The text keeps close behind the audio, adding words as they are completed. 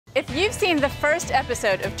If you've seen the first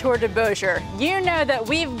episode of Tour De Bossier, you know that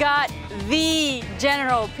we've got the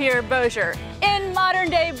General Pierre Bossier in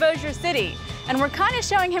modern-day Bossier City, and we're kind of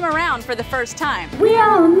showing him around for the first time. We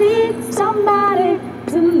all need somebody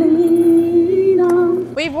to lean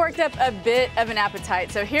on. We've worked up a bit of an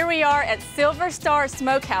appetite, so here we are at Silver Star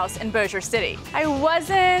Smokehouse in Bossier City. I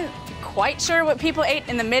wasn't quite sure what people ate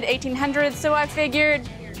in the mid-1800s, so I figured,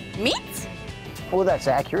 meat? Well, that's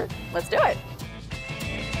accurate. Let's do it.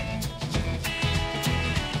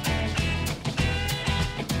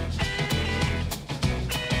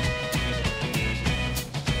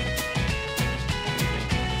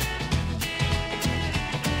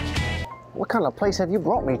 What kind of place have you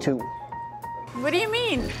brought me to? What do you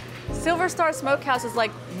mean? Silver Star Smokehouse is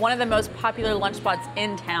like one of the most popular lunch spots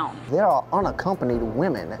in town. There are unaccompanied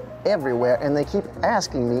women everywhere, and they keep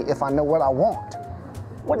asking me if I know what I want.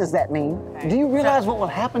 What does that mean? Okay. Do you realize what will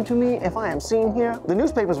happen to me if I am seen here? The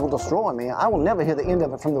newspapers will destroy me. I will never hear the end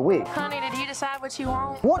of it from the Whig. Honey, did you decide what you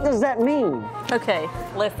want? What does that mean? Okay,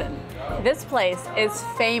 listen. This place is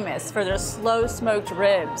famous for their slow smoked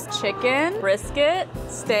ribs, chicken, brisket,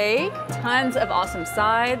 steak, tons of awesome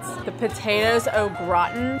sides. The potatoes au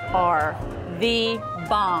gratin are the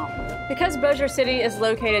bomb. Because Bossier City is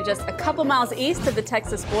located just a couple miles east of the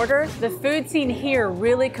Texas border, the food scene here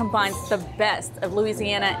really combines the best of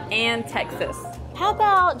Louisiana and Texas. How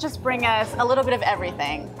about just bring us a little bit of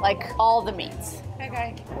everything, like all the meats?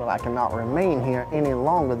 Okay. Well, I cannot remain here any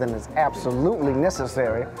longer than is absolutely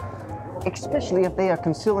necessary, especially if they are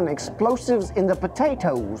concealing explosives in the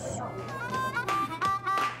potatoes.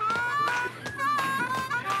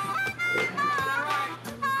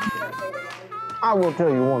 I will tell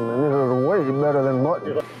you one thing, this is way better than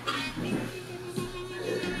mutton.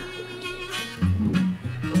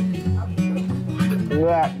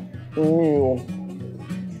 That meal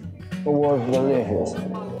was delicious.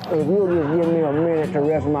 If you'll just give me a minute to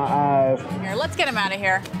rest my eyes. Here, let's get him out of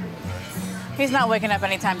here. He's not waking up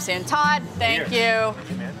anytime soon. Todd, thank you.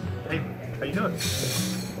 Hey, man. Hey, how you doing?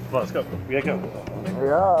 Come on, let's go. We gotta go.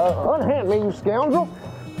 Yeah, unhand me, you scoundrel.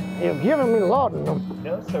 You've given me laudanum.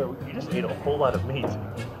 No, sir, you just ate a whole lot of meat.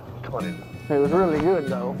 Come on in. It was really good,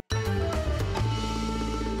 though.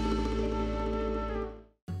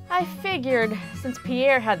 I figured since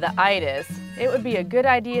Pierre had the itis, it would be a good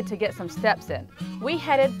idea to get some steps in. We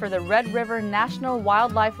headed for the Red River National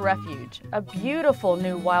Wildlife Refuge, a beautiful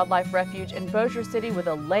new wildlife refuge in Bossier City with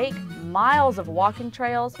a lake, miles of walking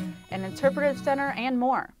trails, an interpretive center, and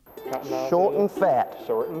more. Short and fat.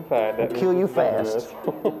 Short and fat. That kill you fast.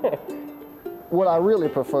 What I really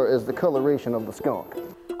prefer is the coloration of the skunk.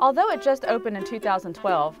 Although it just opened in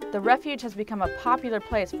 2012, the refuge has become a popular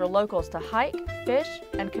place for locals to hike, fish,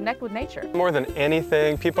 and connect with nature. More than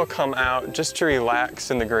anything, people come out just to relax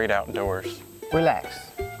in the great outdoors.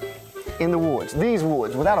 Relax. In the woods, these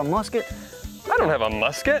woods, without a musket? I don't have a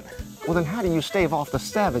musket. Well, then how do you stave off the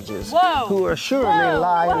savages Whoa. who assuredly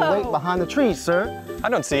lie in wait behind the trees, sir? I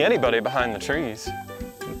don't see anybody behind the trees.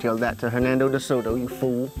 You tell that to Hernando de Soto, you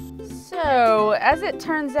fool. So, as it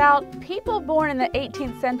turns out, people born in the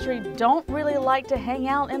 18th century don't really like to hang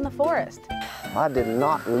out in the forest. I did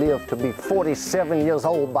not live to be 47 years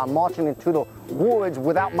old by marching into the woods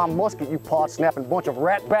without my musket, you paw-snapping bunch of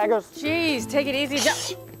rat baggers. Jeez, take it easy.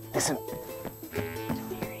 Listen,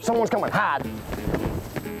 someone's coming, hide.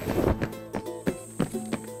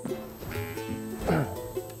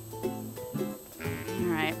 All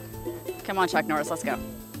right, come on, Chuck Norris, let's go.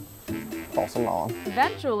 False alarm.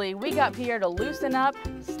 Eventually, we got Pierre to loosen up,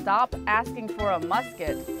 stop asking for a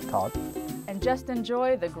musket, Todd. and just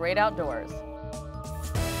enjoy the great outdoors.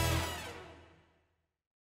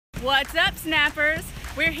 What's up, snappers?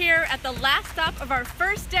 We're here at the last stop of our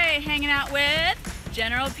first day hanging out with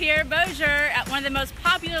General Pierre Bossier at one of the most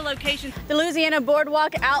popular locations, the Louisiana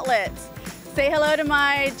Boardwalk outlets. Say hello to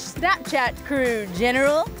my Snapchat crew,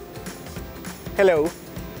 General. Hello.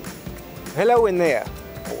 Hello in there.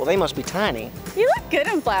 Well, they must be tiny. You look good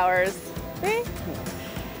in flowers. See?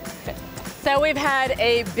 So we've had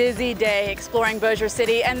a busy day exploring Bossier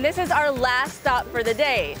City, and this is our last stop for the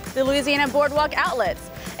day, the Louisiana Boardwalk outlets.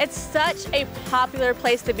 It's such a popular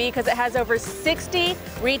place to be because it has over 60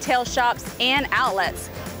 retail shops and outlets.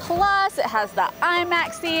 Plus, it has the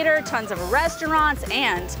IMAX theater, tons of restaurants,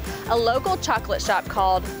 and a local chocolate shop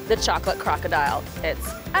called the Chocolate Crocodile. It's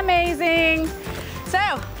amazing. So,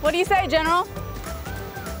 what do you say, General?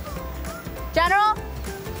 General?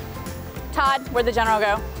 Todd, where'd the General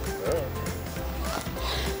go?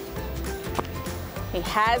 He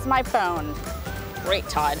has my phone. Great,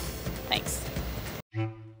 Todd. Thanks.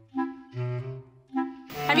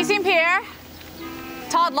 Have you seen Pierre?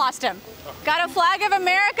 Todd lost him. Got a flag of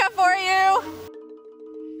America for you.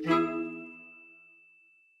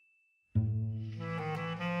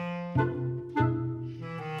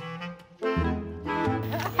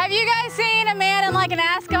 Have you guys seen a man in like an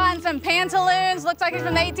ascot and some pantaloons? Looks like he's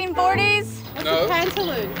from the 1840s. No.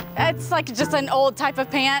 Pantaloon. It's like just an old type of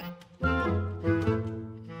pant.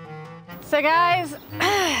 So guys,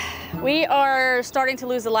 we are starting to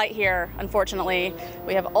lose the light here, unfortunately.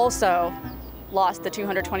 We have also lost the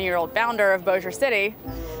 220-year-old founder of Bossier City.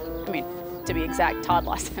 I mean, to be exact, Todd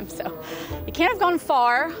lost him, so he can't have gone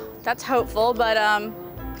far. That's hopeful, but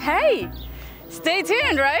hey, stay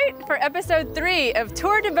tuned, right? For episode 3 of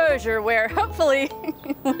Tour De Bossier, where hopefully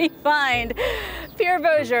we find Pierre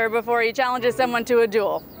Bossier before he challenges someone to a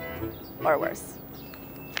duel. Or worse.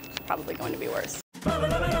 Probably going to be worse. Good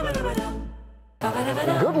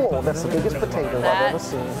Lord, that's the biggest potato I've ever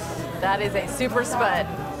seen. That is a super spud.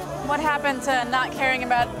 What happened to not caring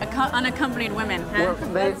about unaccompanied women? Huh?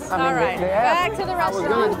 Well, All right, back to the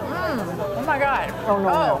restaurant. Oh my God. Oh, no,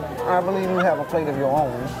 no. I believe you have a plate of your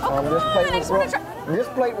own. This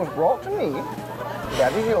plate was brought to me.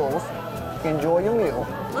 That is yours. Enjoy your meal.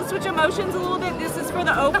 Let's switch emotions a little bit. This is for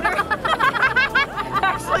the opener.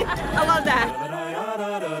 Actually, I love that.